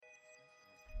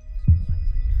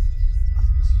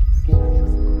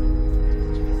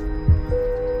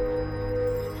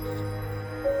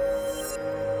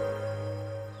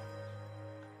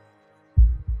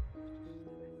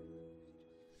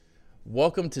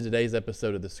Welcome to today's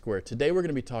episode of The Square. Today we're going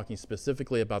to be talking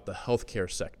specifically about the healthcare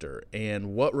sector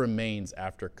and what remains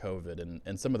after COVID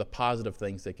and some of the positive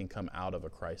things that can come out of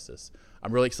a crisis.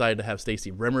 I'm really excited to have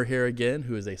Stacy Rimmer here again,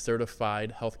 who is a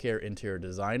certified healthcare interior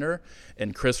designer,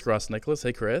 and Chris Gross-Nicholas.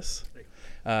 Hey, Chris.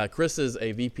 Hey. Chris is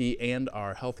a VP and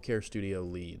our healthcare studio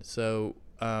lead. So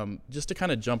just to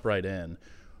kind of jump right in,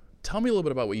 tell me a little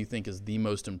bit about what you think is the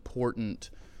most important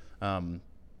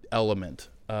element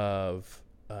of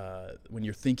when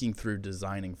you're thinking through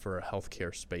designing for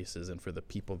healthcare spaces and for the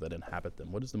people that inhabit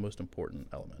them. What is the most important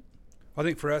element? I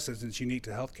think for us, it's unique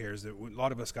to healthcare, is that a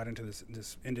lot of us got into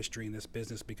this industry and this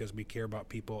business because we care about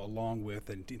people along with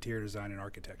interior design and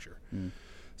architecture.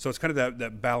 So it's kind of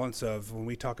that balance of, when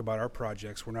we talk about our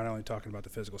projects, we're not only talking about the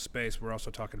physical space, we're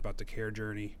also talking about the care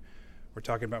journey. We're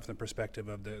talking about from the perspective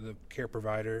of the care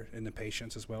provider and the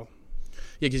patients as well.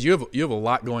 Yeah, because you have a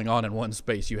lot going on in one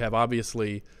space. You have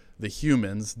obviously the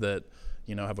humans that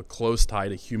have a close tie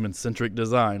to human-centric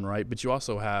design, right? But you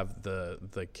also have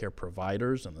the care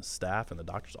providers and the staff and the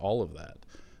doctors, all of that.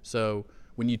 So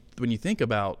when you think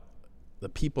about the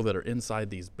people that are inside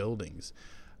these buildings,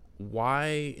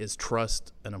 why is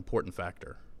trust an important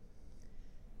factor?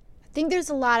 I think there's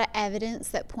a lot of evidence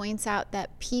that points out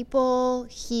that people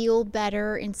heal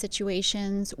better in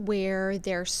situations where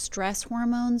their stress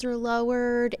hormones are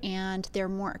lowered and they're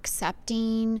more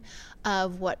accepting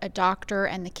of what a doctor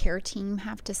and the care team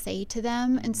have to say to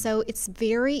them. And so it's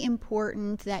very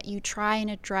important that you try and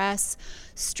address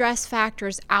stress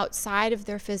factors outside of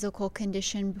their physical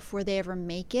condition before they ever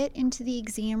make it into the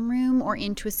exam room or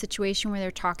into a situation where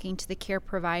they're talking to the care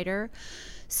provider.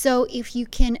 So if you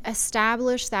can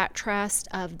establish that trust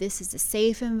of, this is a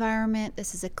safe environment,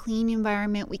 this is a clean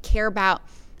environment, we care about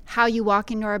how you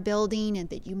walk into our building and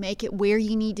that you make it where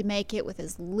you need to make it with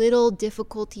as little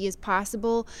difficulty as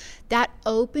possible, that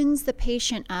opens the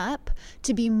patient up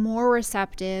to be more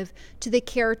receptive to the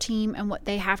care team and what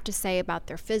they have to say about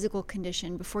their physical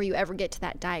condition before you ever get to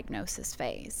that diagnosis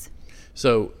phase.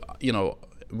 So,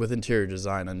 with interior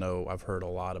design, I know I've heard a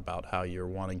lot about how you're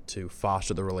wanting to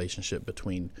foster the relationship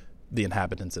between the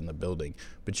inhabitants in the building,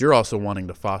 but you're also wanting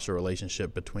to foster a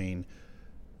relationship between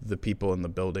the people in the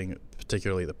building,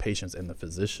 particularly the patients and the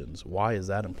physicians. Why is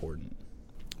that important?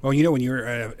 Well, when you're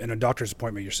in a doctor's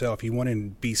appointment yourself, you want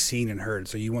to be seen and heard.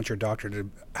 So you want your doctor to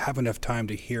have enough time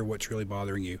to hear what's really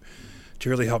bothering you, to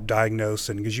really help diagnose.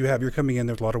 And because you're coming in,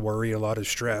 there's a lot of worry, a lot of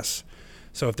stress.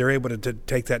 So if they're able to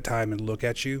take that time and look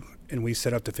at you, and we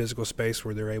set up the physical space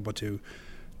where they're able to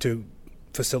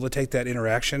facilitate that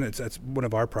interaction, that's one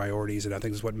of our priorities, and I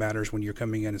think it's what matters when you're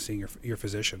coming in and seeing your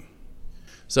physician.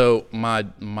 So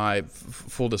my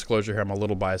full disclosure here, I'm a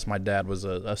little biased. My dad was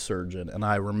a surgeon, and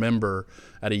I remember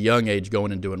at a young age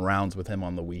going and doing rounds with him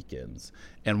on the weekends.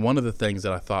 And one of the things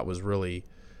that I thought was really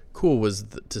cool was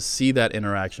to see that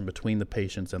interaction between the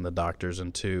patients and the doctors,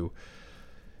 and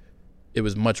it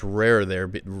was much rarer there.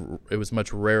 It was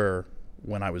much rarer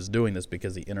when I was doing this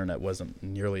because the internet wasn't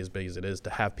nearly as big as it is,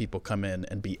 to have people come in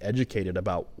and be educated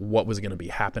about what was going to be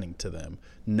happening to them.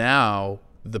 Now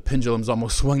the pendulum's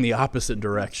almost swung the opposite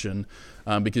direction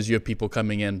because you have people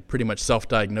coming in pretty much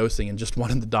self-diagnosing and just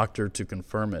wanting the doctor to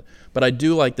confirm it. But I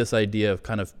do like this idea of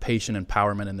kind of patient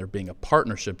empowerment and there being a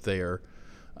partnership there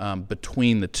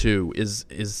between the two.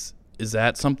 Is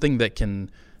that something that can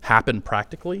happen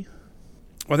practically?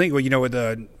 Well, I think with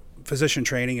the physician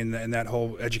training and that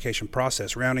whole education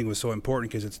process, rounding was so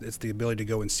important because it's the ability to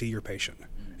go and see your patient.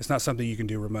 It's not something you can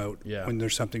do remote when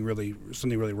there's something really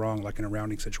wrong, like in a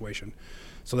rounding situation.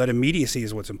 So that immediacy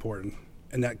is what's important,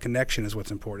 and that connection is what's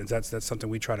important. That's something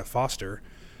we try to foster,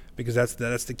 because that's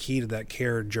the key to that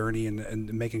care journey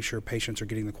and making sure patients are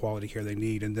getting the quality care they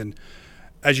need. And then,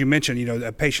 as you mentioned,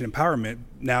 patient empowerment,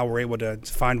 now we're able to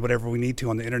find whatever we need to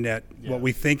on the internet, what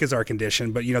we think is our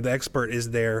condition, but the expert is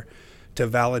there to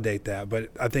validate that. But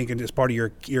I think as part of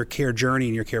your care journey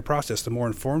and your care process, the more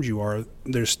informed you are,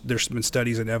 there's been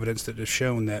studies and evidence that have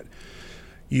shown that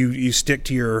you stick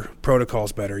to your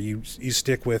protocols better. You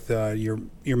stick with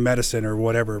your medicine or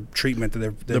whatever treatment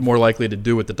that they're more likely to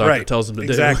do what the doctor tells them to do.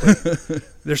 Exactly.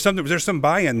 There's some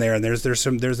buy-in there, and there's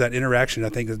that interaction. I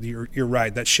think that you're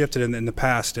right. That shifted in the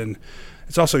past, and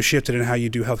it's also shifted in how you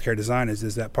do healthcare design.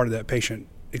 Is that part of that patient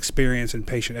experience and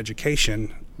patient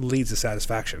education leads to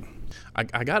satisfaction.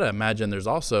 I got to imagine there's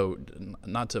also,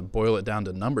 not to boil it down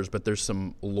to numbers, but there's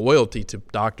some loyalty to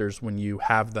doctors when you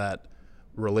have that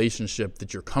relationship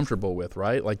that you're comfortable with,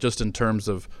 right? Like just in terms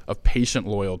of patient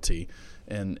loyalty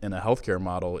in a healthcare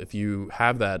model, if you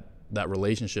have that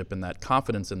relationship and that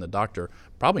confidence in the doctor,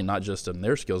 probably not just in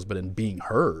their skills, but in being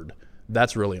heard,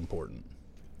 that's really important.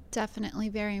 Definitely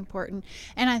very important.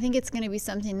 And I think it's going to be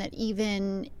something that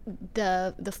even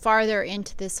the farther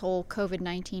into this whole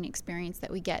COVID-19 experience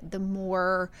that we get, the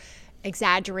more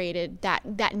exaggerated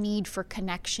that need for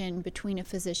connection between a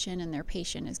physician and their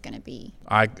patient is going to be.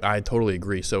 I totally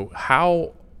agree. So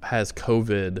how has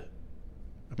COVID's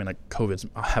having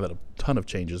a ton of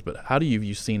changes, but how do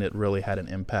you seen it really had an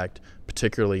impact,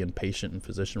 particularly in patient and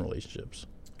physician relationships?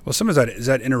 Well, some of that is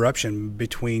that interruption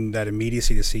between that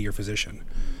immediacy to see your physician.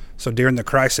 So during the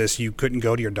crisis, you couldn't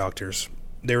go to your doctors.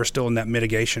 They were still in that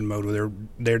mitigation mode where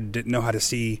they didn't know how to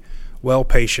see well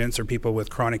patients or people with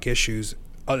chronic issues.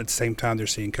 At the same time, they're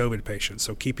seeing COVID patients.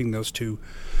 So keeping those two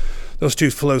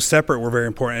flows separate were very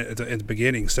important at the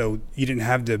beginning. So you didn't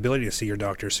have the ability to see your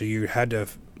doctor. So you had to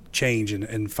change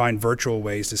and find virtual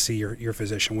ways to see your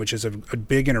physician, which is a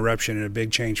big interruption and a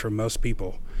big change for most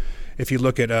people. If you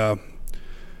look at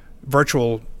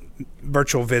virtual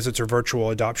visits or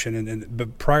virtual adoption,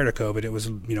 but prior to COVID, it was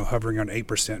hovering on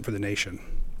 8% for the nation.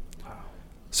 Wow.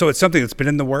 So it's something that's been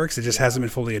in the works. It just hasn't been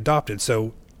fully adopted.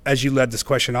 So as you led this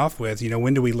question off with,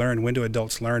 when do we learn? When do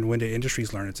adults learn? When do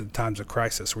industries learn? It's at times of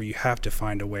crisis where you have to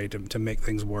find a way to make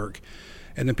things work.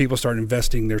 And then people start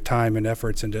investing their time and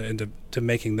efforts into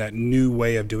making that new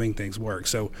way of doing things work.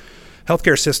 So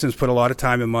healthcare systems put a lot of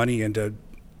time and money into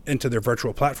their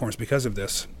virtual platforms because of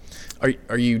this.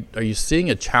 Are you seeing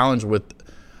a challenge with?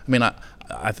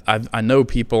 I know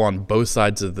people on both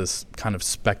sides of this kind of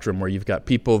spectrum where you've got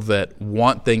people that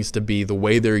want things to be the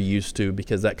way they're used to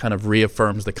because that kind of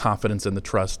reaffirms the confidence and the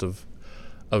trust of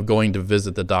going to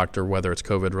visit the doctor, whether it's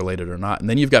COVID related or not. And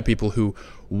then you've got people who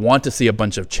want to see a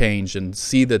bunch of change and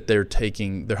see that their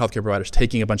healthcare providers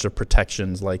taking a bunch of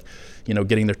protections, like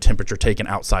getting their temperature taken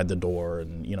outside the door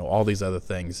and all these other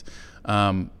things.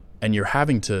 And you're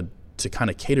having to kind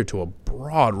of cater to a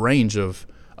broad range of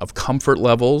comfort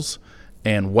levels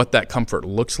and what that comfort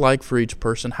looks like for each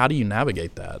person. How do you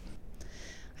navigate that?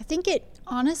 I think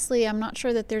honestly, I'm not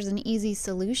sure that there's an easy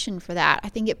solution for that. I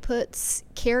think it puts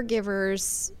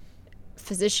caregivers,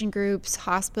 physician groups,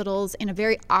 hospitals in a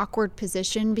very awkward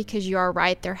position because you are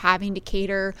right, they're having to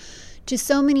cater to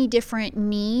so many different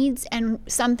needs, and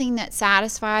something that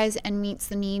satisfies and meets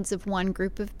the needs of one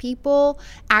group of people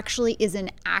actually is an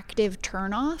active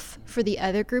turnoff for the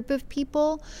other group of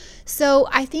people. So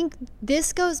I think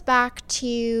this goes back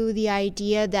to the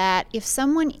idea that if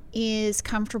someone is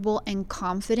comfortable and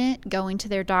confident going to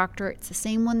their doctor, it's the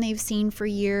same one they've seen for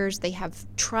years, they have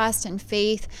trust and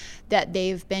faith that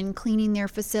they've been cleaning their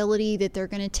facility, that they're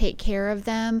going to take care of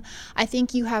them. I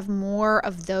think you have more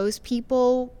of those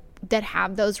people that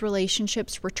have those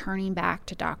relationships returning back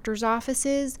to doctors'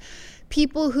 offices.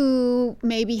 People who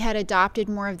maybe had adopted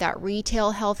more of that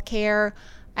retail healthcare,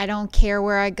 I don't care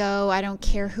where I go, I don't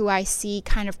care who I see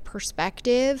kind of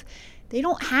perspective, they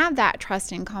don't have that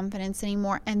trust and confidence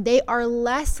anymore, and they are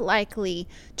less likely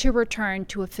to return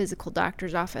to a physical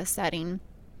doctor's office setting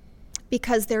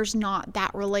because there's not that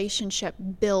relationship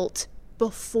built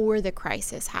before the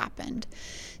crisis happened.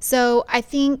 So I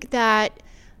think that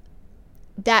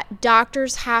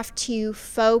doctors have to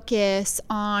focus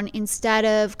on, instead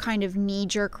of kind of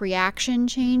knee-jerk reaction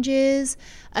changes,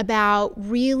 about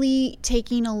really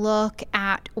taking a look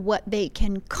at what they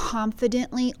can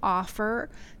confidently offer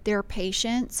their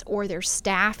patients or their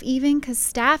staff, even because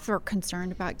staff are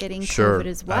concerned about getting COVID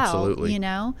as well. Absolutely.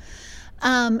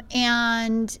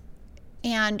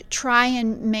 And try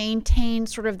and maintain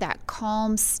sort of that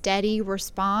calm, steady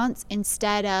response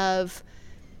instead of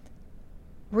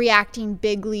reacting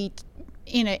bigly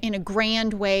in a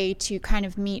grand way to kind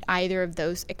of meet either of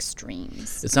those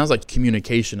extremes. It sounds like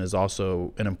communication is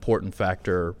also an important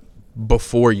factor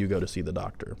before you go to see the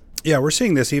doctor. Yeah, we're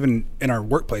seeing this even in our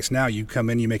workplace now. You come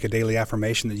in, you make a daily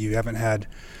affirmation that you haven't had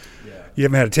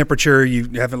a temperature, you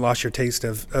haven't lost your taste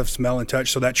of smell and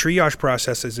touch. So that triage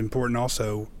process is important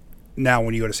also now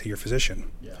when you go to see your physician.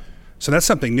 Yeah. So that's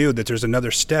something new, that there's another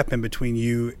step in between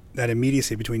you, that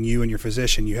immediacy between you and your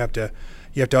physician. You have to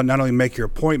not only make your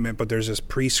appointment, but there's this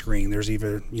pre-screen. There's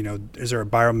either, is there a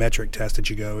biometric test that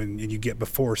you go and you get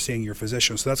before seeing your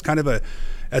physician. So that's kind of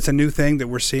that's a new thing that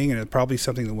we're seeing, and it's probably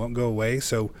something that won't go away.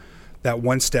 So that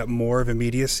one step more of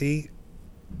immediacy,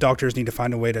 doctors need to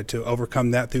find a way to overcome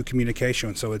that through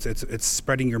communication. So it's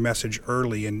spreading your message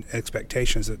early and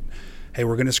expectations that, hey,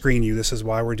 we're going to screen you. This is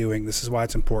why we're doing. This is why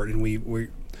it's important.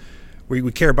 We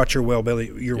care about your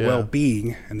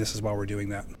well-being, and this is why we're doing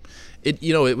that.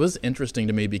 It was interesting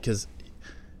to me because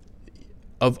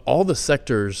of all the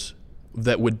sectors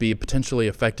that would be potentially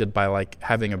affected by like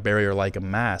having a barrier like a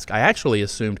mask, I actually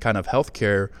assumed kind of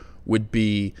healthcare would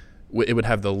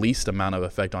have the least amount of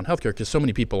effect on healthcare because so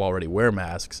many people already wear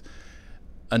masks.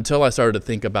 until I started to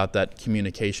think about that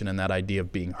communication and that idea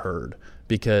of being heard.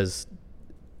 Because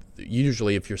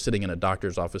usually if you're sitting in a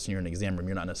doctor's office and you're in an exam room,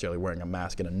 you're not necessarily wearing a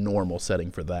mask in a normal setting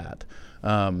for that.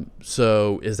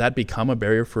 So has that become a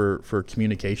barrier for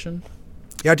communication?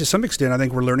 Yeah, to some extent, I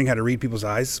think we're learning how to read people's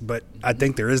eyes, but I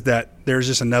think there's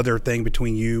just another thing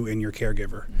between you and your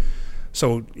caregiver.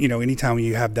 So, anytime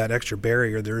you have that extra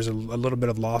barrier, there's a little bit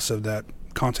of loss of that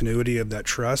continuity, of that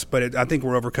trust. But I think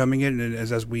we're overcoming it, and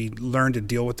as we learn to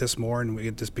deal with this more and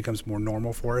this becomes more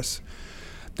normal for us,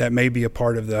 that may be a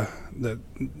part of that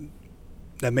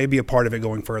may be a part of it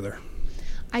going further.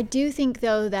 I do think,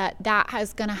 though, that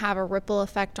is going to have a ripple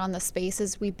effect on the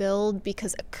spaces we build,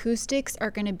 because acoustics are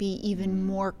going to be even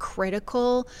more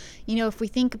critical. If we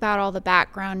think about all the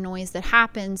background noise that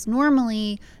happens,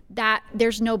 normally that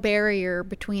there's no barrier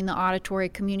between the auditory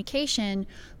communication,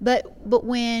 but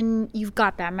when you've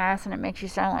got that mask and it makes you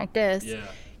sound like this,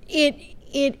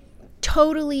 it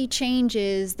totally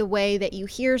changes the way that you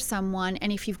hear someone.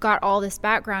 And if you've got all this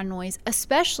background noise,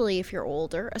 especially if you're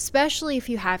older, especially if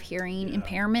you have hearing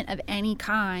impairment of any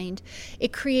kind,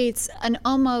 it creates an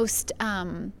almost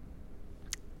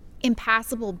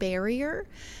impassable barrier.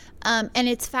 And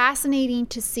it's fascinating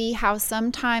to see how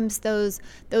sometimes those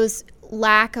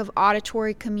lack of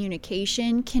auditory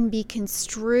communication can be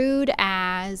construed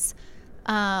as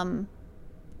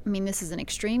this is an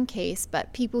extreme case,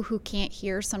 but people who can't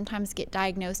hear sometimes get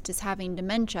diagnosed as having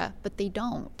dementia, but they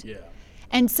don't. Yeah.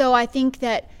 And so I think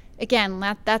that, again,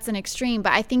 that's an extreme,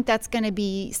 but I think that's going to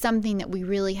be something that we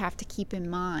really have to keep in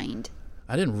mind.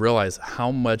 I didn't realize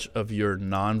how much of your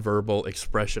nonverbal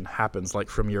expression happens like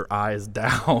from your eyes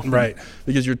down. Right.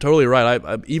 Because you're totally right.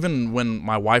 I even when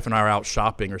my wife and I are out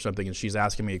shopping or something and she's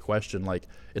asking me a question, like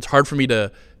it's hard for me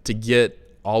to get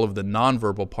all of the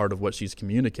nonverbal part of what she's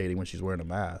communicating when she's wearing a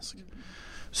mask.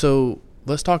 So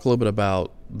let's talk a little bit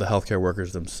about the healthcare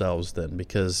workers themselves then,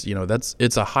 because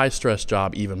it's a high stress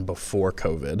job even before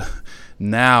COVID.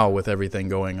 Now with everything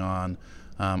going on,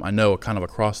 I know kind of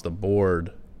across the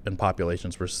board in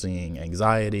populations we're seeing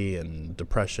anxiety and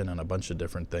depression and a bunch of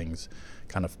different things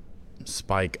kind of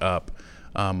spike up.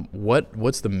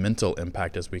 What's the mental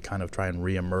impact as we kind of try and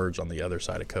reemerge on the other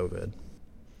side of COVID?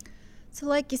 So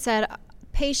like you said,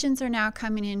 patients are now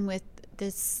coming in with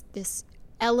this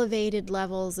elevated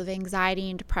levels of anxiety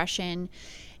and depression,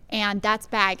 and that's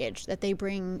baggage that they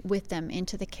bring with them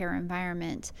into the care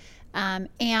environment.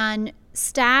 And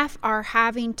staff are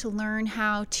having to learn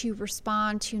how to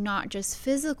respond to not just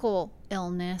physical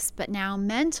illness, but now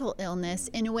mental illness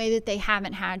in a way that they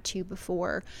haven't had to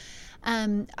before.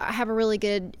 I have a really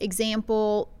good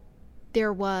example.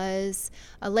 There was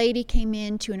a lady came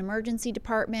into an emergency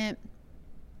department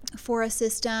for a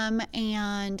system,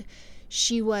 and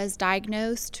she was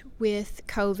diagnosed with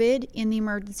COVID in the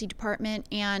emergency department.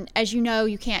 And as you know,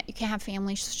 you can't have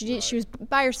family. She was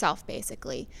by herself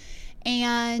basically,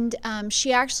 and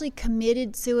she actually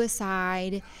committed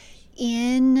suicide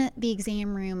in the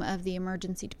exam room of the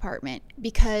emergency department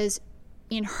because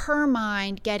in her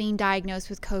mind, getting diagnosed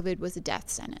with COVID was a death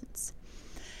sentence.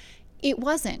 It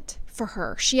wasn't for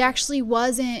her. She actually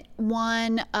wasn't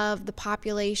one of the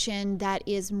population that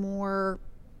is more,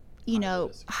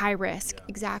 high risk. Yeah.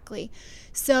 Exactly.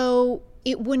 So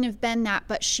it wouldn't have been that,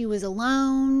 but she was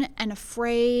alone and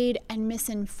afraid and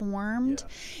misinformed.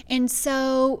 Yeah. And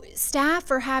so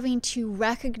staff are having to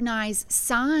recognize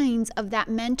signs of that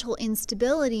mental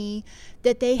instability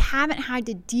that they haven't had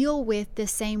to deal with the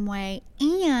same way,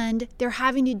 and they're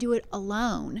having to do it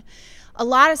alone. A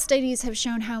lot of studies have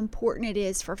shown how important it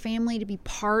is for family to be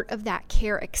part of that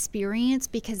care experience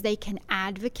because they can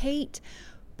advocate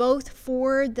both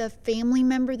for the family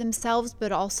member themselves,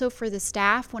 but also for the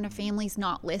staff when a family's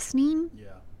not listening.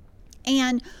 Yeah.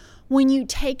 And when you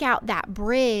take out that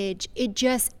bridge, it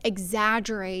just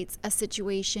exaggerates a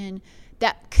situation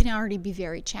that can already be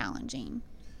very challenging.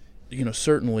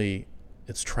 Certainly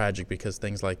it's tragic because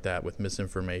things like that with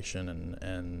misinformation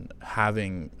and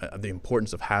having the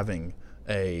importance of having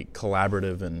a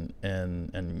collaborative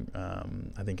and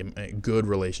I think a good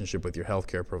relationship with your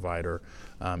healthcare provider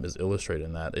is illustrated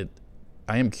in that.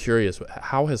 I am curious,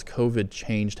 how has COVID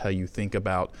changed how you think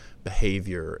about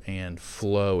behavior and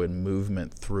flow and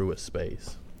movement through a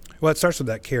space? Well, it starts with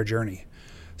that care journey.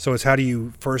 So it's how do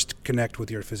you first connect with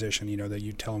your physician, that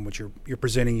you tell them what you're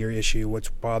presenting your issue, what's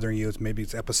bothering you. Maybe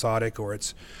it's episodic or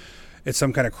it's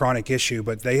some kind of chronic issue,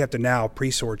 but they have to now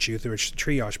pre-sort you through a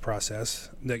triage process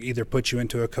that either puts you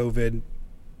into a COVID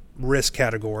risk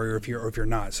category or if you're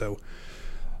not. So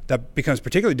that becomes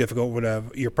particularly difficult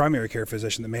with your primary care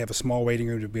physician that may have a small waiting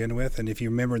room to begin with. And if you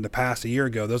remember in the past, a year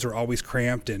ago, those were always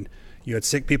cramped and you had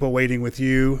sick people waiting with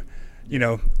you.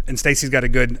 And Stacy's got a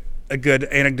good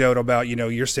anecdote about,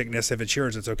 your sickness. If it's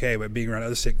yours, it's okay. But being around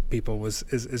other sick people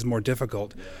is more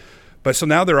difficult. Yeah. But so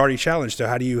now they're already challenged. So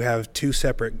how do you have two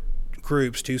separate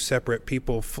groups, two separate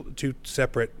people, two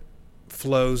separate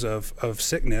flows of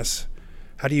sickness?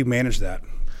 How do you manage that?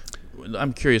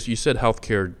 I'm curious. You said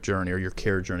healthcare journey or your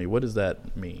care journey. What does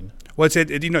that mean? Well,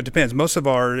 it depends. Most of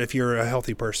if you're a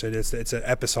healthy person, it's an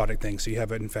episodic thing. So you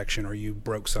have an infection or you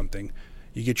broke something,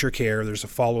 you get your care. There's a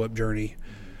follow-up journey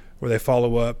where they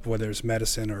follow up, whether it's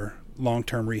medicine or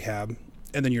long-term rehab,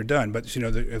 and then you're done. But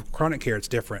the chronic care, it's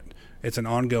different. It's an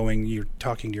ongoing. You're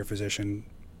talking to your physician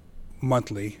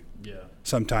monthly,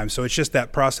 sometimes. So it's just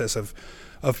that process of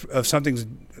something's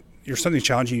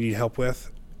challenging you need help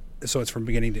with. So it's from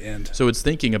beginning to end. So it's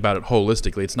thinking about it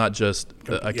holistically. It's not just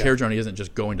a care journey isn't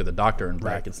just going to the doctor and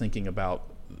back. Right. It's thinking about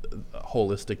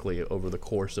holistically over the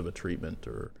course of a treatment.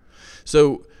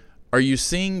 So are you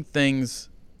seeing things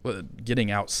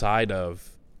getting outside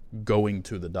of going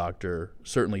to the doctor?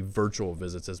 Certainly virtual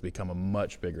visits has become a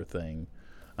much bigger thing.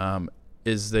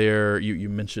 Is there, you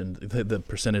mentioned the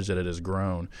percentage that it has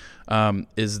grown.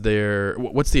 Is there,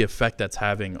 what's the effect that's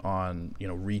having on,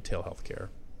 retail healthcare?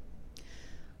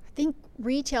 I think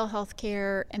retail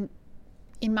healthcare, and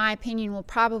in my opinion, will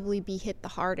probably be hit the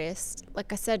hardest.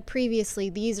 Like I said previously,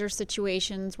 these are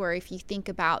situations where if you think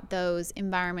about those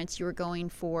environments you were going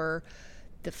for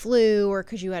the flu or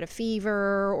because you had a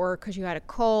fever or because you had a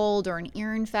cold or an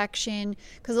ear infection,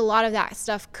 because a lot of that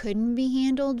stuff couldn't be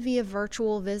handled via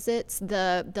virtual visits.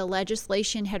 The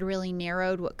legislation had really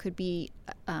narrowed what could be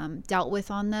dealt with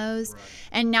on those. Right.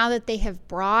 And now that they have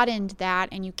broadened that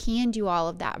and you can do all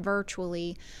of that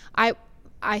virtually,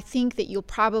 I think that you'll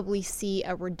probably see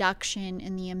a reduction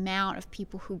in the amount of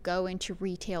people who go into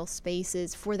retail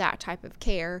spaces for that type of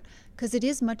care, because it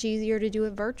is much easier to do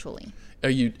it virtually.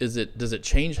 Does it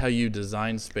change how you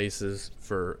design spaces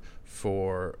for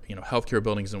healthcare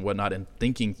buildings and whatnot, and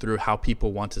thinking through how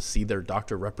people want to see their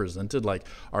doctor represented? Like,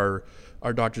 are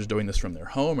doctors doing this from their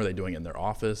home? Are they doing it in their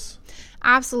office?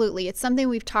 Absolutely. It's something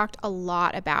we've talked a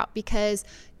lot about, because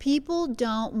people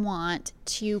don't want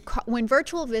to, when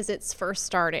virtual visits first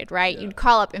started, right? Yeah. You'd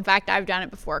call up. In fact, I've done it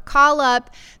before. Call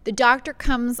up, the doctor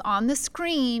comes on the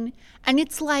screen, and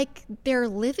it's like their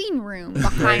living room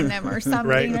behind them or something.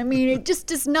 Right. I mean, this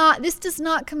does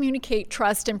not communicate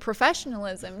trust and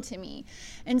professionalism to me.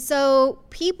 And so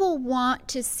people want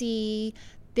to see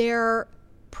their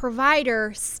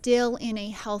provider still in a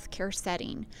healthcare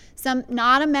setting.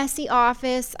 Not a messy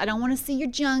office. I don't want to see your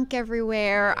junk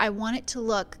everywhere. I want it to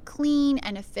look clean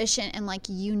and efficient and like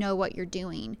you know what you're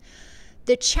doing.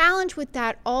 The challenge with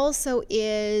that also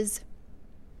is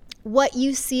what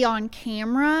you see on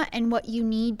camera and what you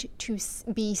need to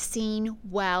be seen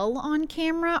well on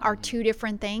camera are two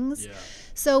different things. Yeah.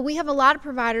 So we have a lot of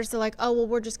providers that are like, oh, well,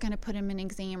 we're just going to put them in an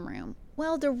exam room.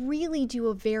 Well, to really do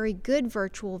a very good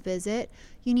virtual visit,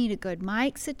 you need a good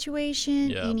mic situation.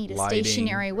 Yeah, you need a lighting,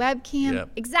 stationary webcam. Yeah.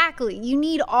 Exactly. You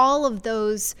need all of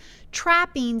those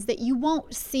trappings that you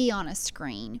won't see on a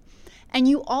screen. And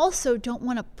you also don't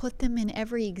want to put them in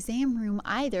every exam room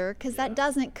either, because that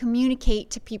doesn't communicate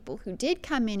to people who did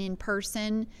come in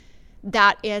person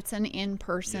that it's an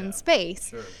in-person space.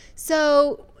 Sure.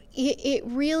 So it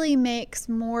really makes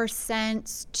more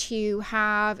sense to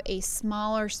have a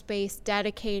smaller space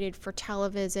dedicated for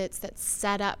televisits that's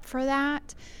set up for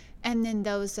that, and then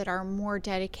those that are more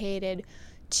dedicated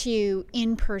to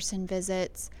in-person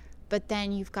visits, but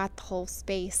then you've got the whole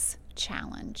space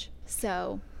challenge.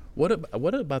 So what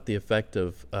about the effect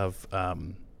of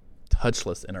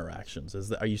touchless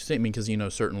interactions? Are you saying, because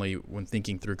certainly when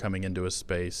thinking through coming into a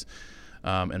space,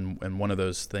 and one of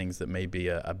those things that may be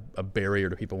a barrier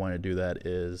to people wanting to do that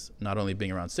is not only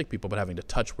being around sick people, but having to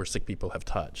touch where sick people have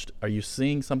touched. Are you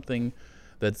seeing something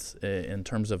that's in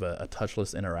terms of a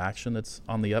touchless interaction that's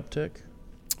on the uptick?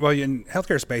 Well, in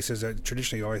healthcare spaces,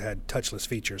 traditionally always had touchless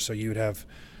features. So you would have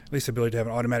at least the ability to have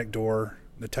an automatic door,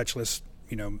 the touchless,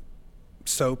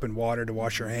 soap and water to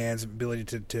wash your hands,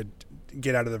 ability to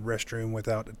get out of the restroom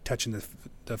without touching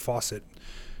the faucet.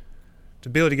 The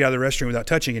ability to get out of the restroom without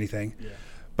touching anything. Yeah.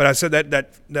 But I said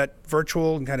that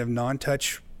virtual and kind of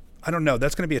non-touch, I don't know.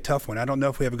 That's going to be a tough one. I don't know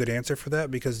if we have a good answer for that,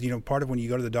 because, part of when you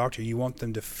go to the doctor, you want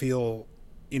them to feel,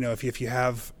 if you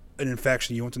have an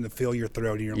infection, you want them to feel your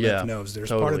throat and your lymph nodes. There's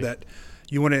totally. Part of that.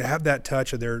 You want to have that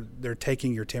touch of they're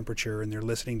taking your temperature and they're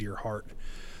listening to your heart.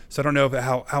 So I don't know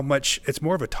how much, it's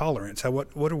more of a tolerance.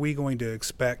 What are we going to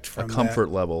expect from a comfort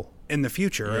level in the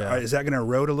future? Yeah. Is that going to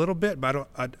erode a little bit? But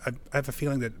I have a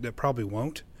feeling that probably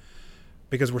won't,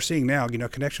 because we're seeing now,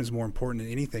 connection is more important than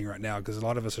anything right now, because a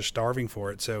lot of us are starving for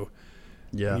it. So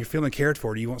Yeah. When you're feeling cared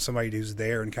for, you want somebody who's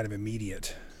there and kind of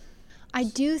immediate. I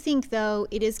do think, though,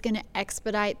 it is going to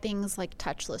expedite things like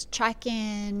touchless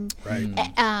check-in. Right.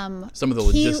 Some of the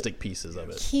logistic pieces of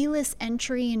it. Keyless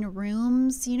entry in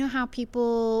rooms. You know how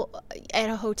people at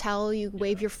a hotel, you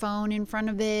wave your phone in front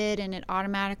of it and it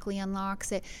automatically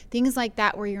unlocks it. Things like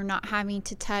that where you're not having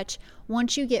to touch.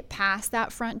 Once you get past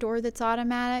that front door that's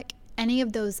automatic, any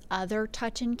of those other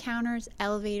touch encounters,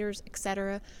 elevators,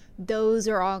 etc., those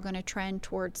are all going to trend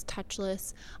towards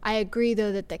touchless. I agree,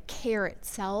 though, that the care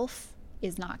itself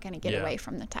is not going to get away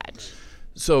from the touch.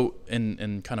 So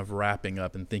in kind of wrapping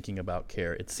up and thinking about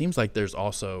care, it seems like there's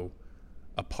also,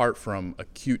 apart from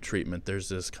acute treatment, there's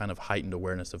this kind of heightened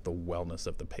awareness of the wellness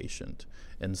of the patient.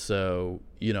 And so,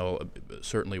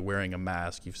 certainly wearing a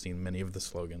mask, you've seen many of the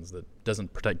slogans that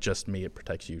doesn't protect just me, it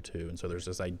protects you too. And so there's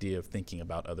this idea of thinking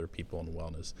about other people and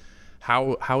wellness.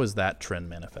 How is that trend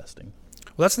manifesting?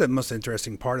 Well, that's the most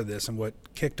interesting part of this, and what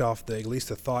kicked off at least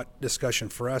the thought discussion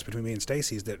for us between me and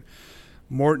Stacy is that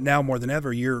more than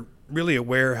ever, you're really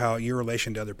aware how your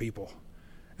relation to other people.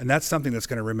 And that's something that's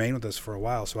going to remain with us for a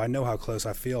while. So I know how close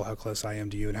I feel, how close I am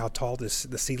to you, and how tall the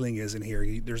ceiling is in here.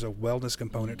 There's a wellness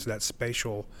component to that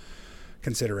spatial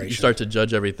consideration. You start to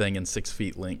judge everything in 6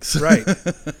 feet links. Right.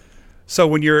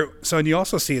 And you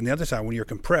also see on the other side when you're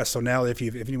compressed. So now if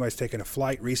anybody's taken a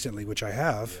flight recently, which I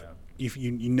have,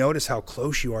 you notice how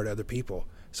close you are to other people.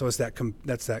 So it's that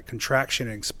contraction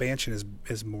and expansion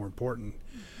is more important.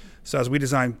 So as we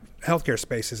design healthcare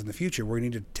spaces in the future, we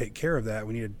need to take care of that.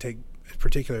 We need to pay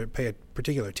a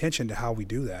particular attention to how we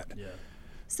do that. Yeah.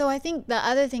 So I think the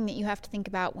other thing that you have to think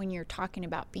about when you're talking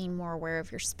about being more aware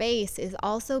of your space is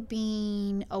also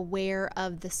being aware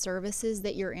of the services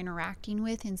that you're interacting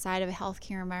with inside of a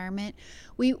healthcare environment.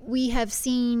 We have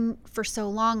seen for so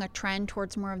long a trend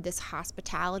towards more of this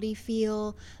hospitality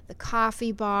feel, the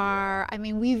coffee bar. I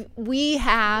mean, we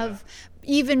have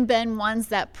even been ones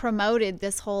that promoted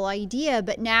this whole idea,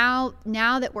 but now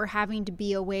that we're having to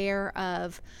be aware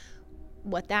of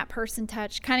what that person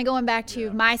touched, kind of going back to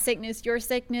my sickness, your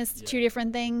sickness, two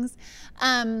different things.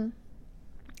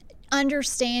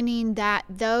 Understanding that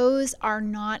those are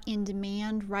not in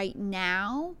demand right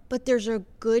now, but there's a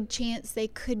good chance they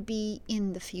could be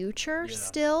in the future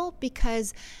still,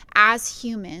 because as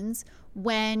humans,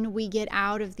 when we get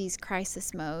out of these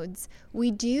crisis modes,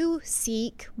 we do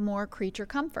seek more creature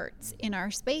comforts in our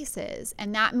spaces.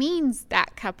 And that means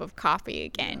that cup of coffee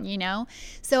again,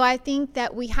 So I think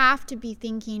that we have to be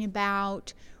thinking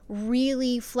about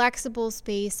really flexible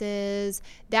spaces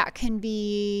that can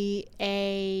be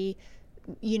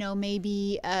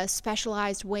maybe a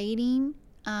specialized waiting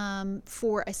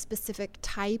for a specific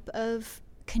type of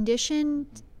condition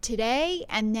today,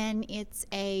 and then it's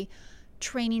a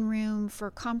training room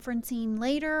for conferencing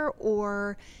later,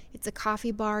 or it's a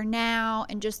coffee bar now,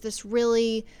 and just this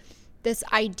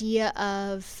idea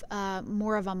of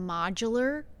more of a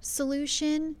modular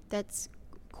solution that's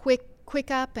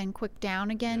quick up and quick down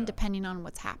again, depending on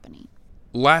what's happening.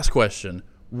 Last question.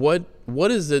 What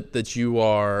is it that you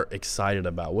are excited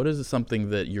about? What is it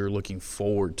something that you're looking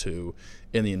forward to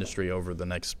in the industry over the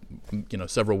next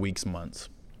several weeks, months?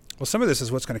 Well, some of this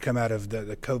is what's going to come out of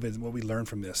the COVID, what we learn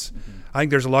from this. Mm-hmm. I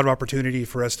think there's a lot of opportunity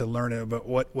for us to learn about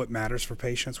what matters for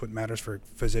patients, what matters for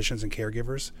physicians and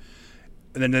caregivers.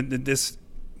 And then this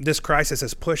crisis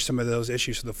has pushed some of those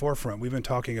issues to the forefront. We've been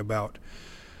talking about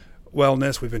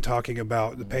wellness. We've been talking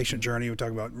about the patient journey. We're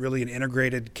talking about really an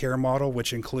integrated care model,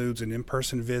 which includes an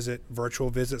in-person visit,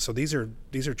 virtual visit. So these are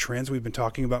trends we've been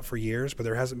talking about for years, but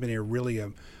there hasn't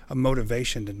been a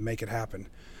motivation to make it happen.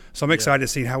 So I'm excited to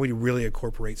see how we really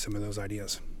incorporate some of those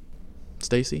ideas.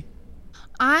 Stacy?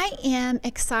 I am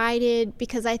excited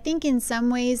because I think in some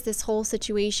ways this whole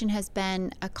situation has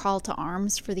been a call to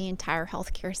arms for the entire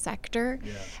healthcare sector.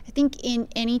 Yeah. I think in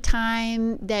any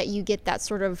time that you get that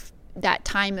sort of that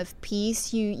time of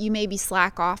peace, you maybe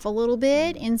slack off a little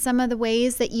bit in some of the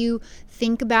ways that you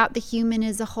think about the human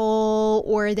as a whole,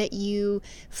 or that you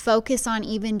focus on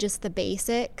even just the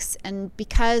basics. And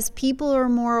because people are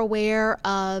more aware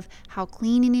of how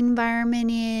clean an environment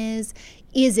is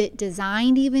it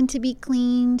designed even to be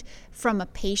cleaned? From a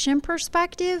patient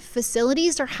perspective,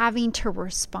 facilities are having to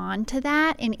respond to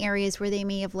that in areas where they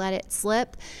may have let it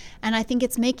slip. And I think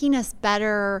it's making us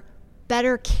better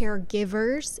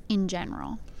caregivers in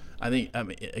general.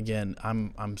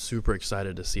 I'm super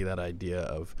excited to see that idea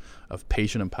of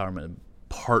patient empowerment,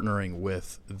 partnering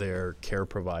with their care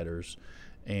providers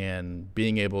and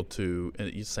being able to, in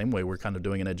the same way we're kind of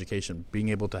doing in education, being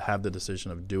able to have the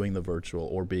decision of doing the virtual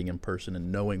or being in person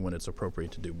and knowing when it's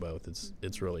appropriate to do both.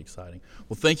 It's really exciting.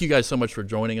 Well, thank you guys so much for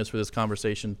joining us for this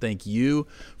conversation. Thank you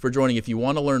for joining. If you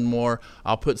want to learn more,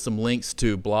 I'll put some links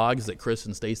to blogs that Chris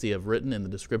and Stacy have written in the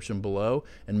description below,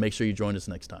 and make sure you join us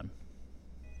next time.